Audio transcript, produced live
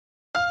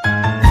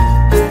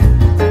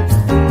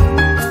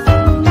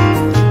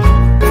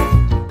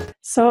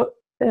So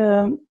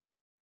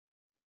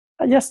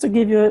just to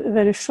give you a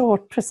very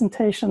short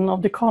presentation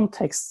of the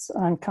context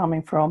I'm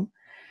coming from.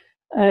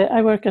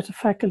 I work at the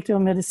Faculty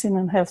of Medicine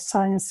and Health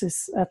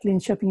Sciences at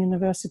Linköping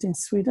University in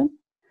Sweden.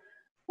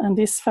 And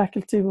this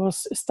faculty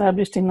was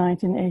established in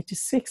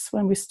 1986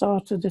 when we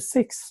started the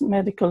 6th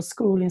medical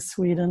school in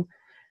Sweden.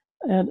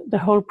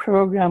 The whole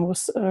program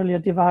was earlier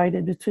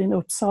divided between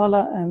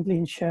Uppsala and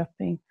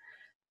Linköping.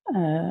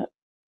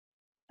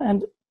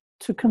 And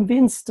to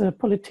convince the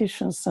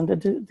politicians and the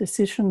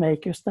decision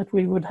makers that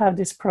we would have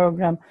this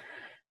program,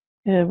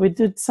 we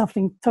did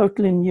something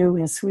totally new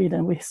in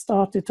Sweden. We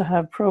started to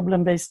have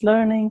problem-based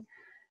learning,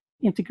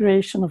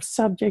 integration of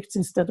subjects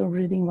instead of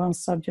reading one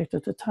subject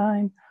at a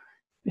time.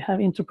 We have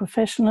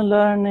interprofessional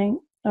learning,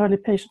 early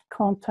patient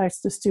contacts.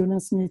 The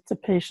students meet the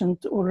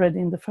patient already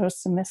in the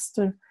first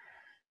semester.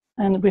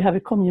 And we have a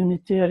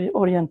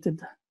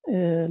community-oriented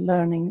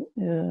learning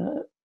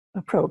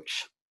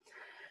approach.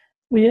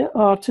 We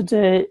are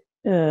today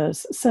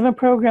 7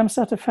 programs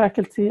at the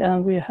faculty,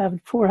 and we have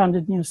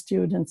 400 new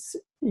students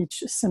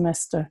each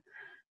semester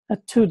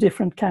at 2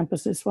 different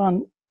campuses,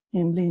 one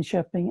in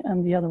Linköping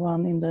and the other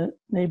one in the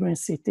neighboring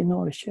city,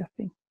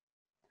 Norrköping.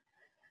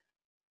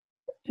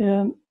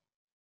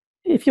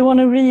 If you want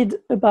to read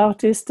about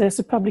this, there's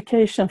a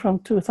publication from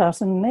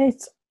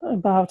 2008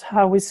 about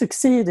how we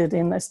succeeded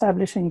in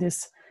establishing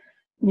this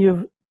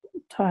new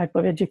type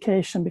of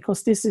education,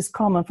 because this is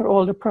common for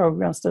all the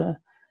programs, the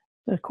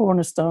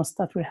cornerstones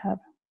that we have.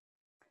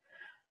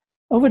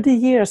 Over the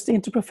years, the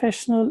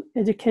interprofessional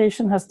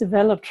education has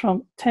developed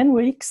from 10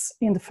 weeks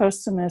in the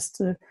first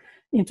semester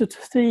into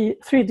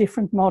three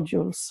different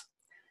modules.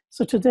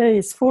 So today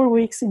is 4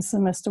 weeks in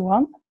semester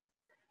 1,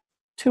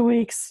 2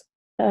 weeks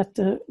at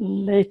the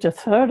later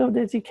third of the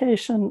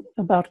education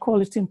about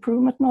quality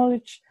improvement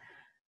knowledge,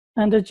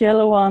 and the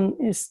yellow one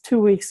is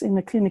 2 weeks in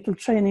a clinical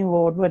training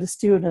ward where the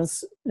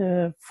students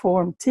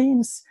form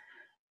teams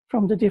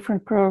from the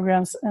different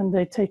programs, and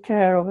they take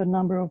care of a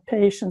number of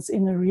patients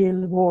in a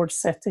real ward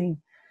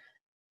setting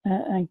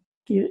and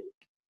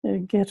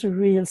get a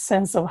real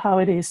sense of how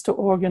it is to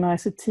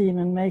organize a team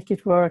and make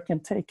it work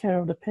and take care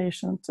of the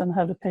patient and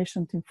have the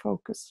patient in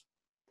focus.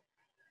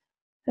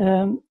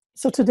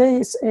 So today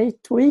is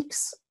 8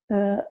 weeks.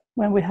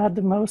 When we had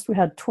the most, we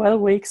had 12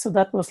 weeks, so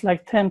that was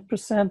like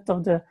 10%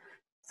 of the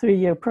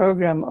 3-year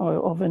program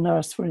of a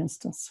nurse, for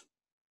instance.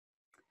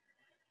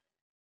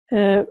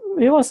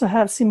 We also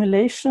have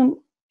simulation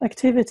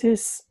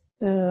activities,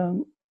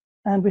 and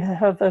we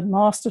have a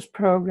master's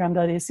program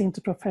that is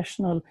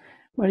interprofessional,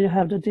 where you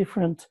have the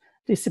different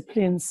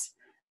disciplines,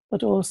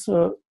 but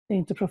also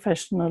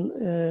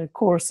interprofessional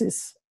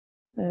courses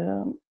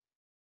in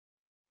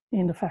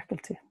the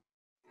faculty.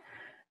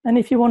 And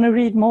if you want to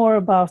read more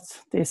about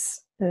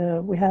this,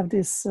 we have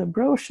this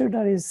brochure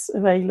that is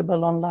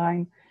available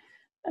online,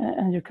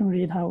 and you can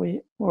read how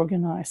we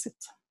organize it.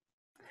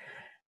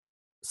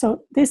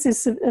 So this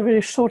is a very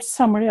short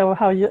summary of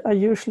how I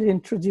usually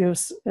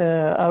introduce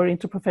our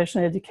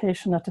interprofessional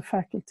education at the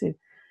faculty.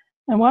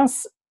 And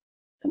once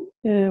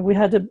we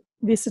had a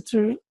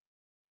visitor,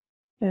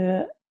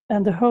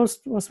 and the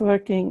host was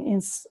working in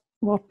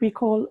what we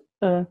call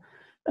a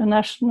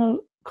national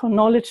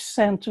knowledge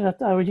center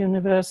at our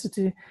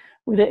university,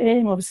 with the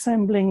aim of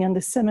assembling and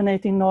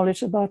disseminating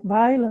knowledge about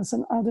violence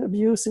and other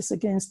abuses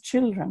against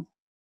children.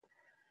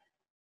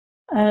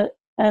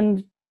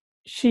 And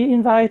she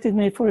invited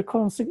me for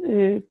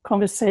a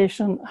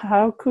conversation.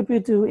 How could we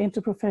do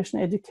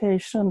interprofessional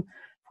education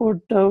for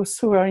those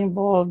who are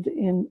involved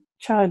in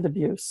child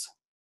abuse?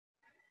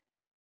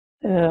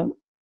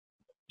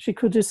 She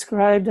could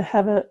describe to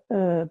have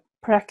a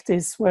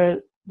practice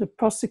where the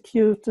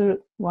prosecutor,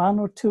 1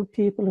 or 2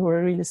 people who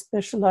are really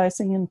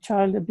specializing in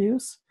child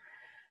abuse,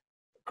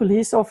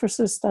 police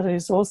officers that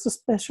is also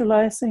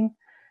specializing,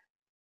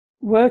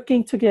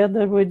 working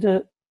together with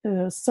the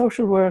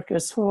social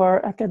workers who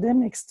are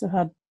academics to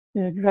have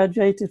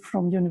graduated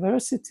from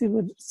university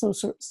with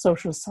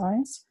social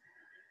science.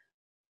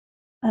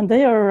 And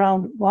they are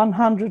around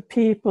 100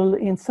 people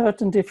in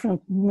 13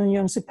 different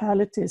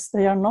municipalities.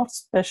 They are not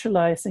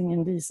specializing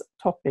in this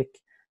topic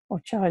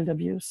of child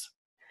abuse.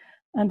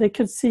 And they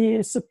could see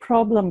it's a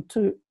problem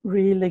to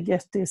really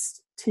get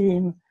this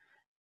team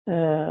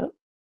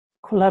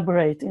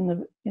collaborate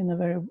in a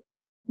very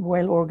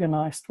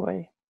well-organized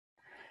way.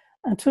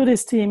 And to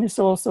this team is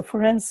also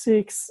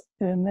forensics,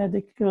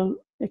 medical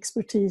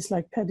expertise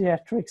like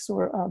pediatrics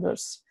or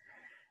others.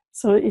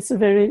 So it's a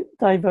very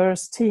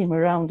diverse team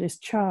around this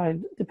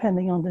child,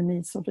 depending on the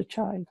needs of the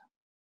child.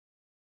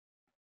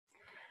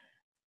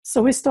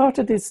 So we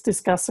started this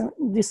discussion,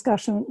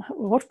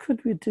 what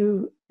could we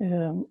do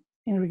in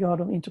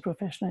regard of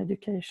interprofessional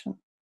education?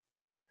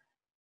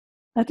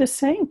 At the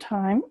same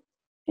time,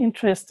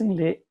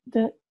 interestingly,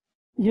 the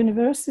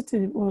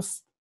university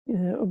was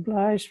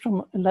obliged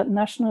from a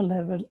national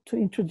level to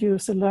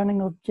introduce a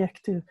learning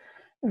objective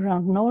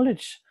around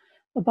knowledge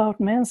about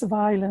men's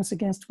violence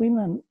against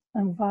women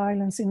and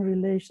violence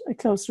in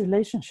close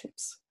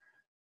relationships,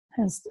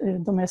 hence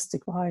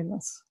domestic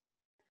violence.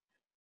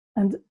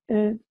 And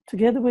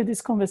together with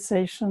this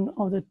conversation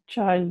of the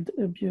Child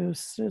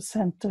Abuse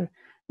Center,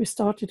 we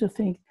started to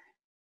think,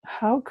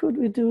 how could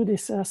we do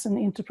this as an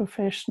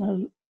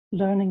interprofessional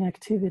learning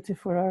activity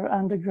for our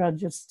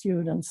undergraduate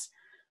students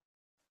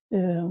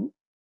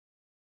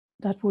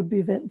that would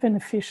be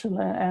beneficial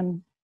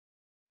and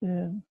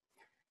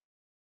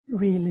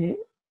really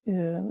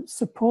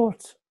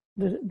support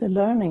the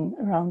learning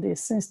around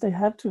this, since they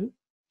have to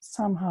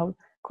somehow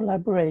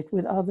collaborate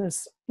with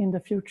others in the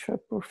future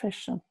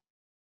profession.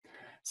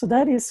 So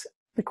that is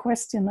the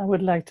question I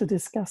would like to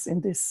discuss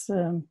in this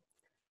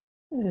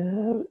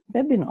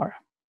webinar.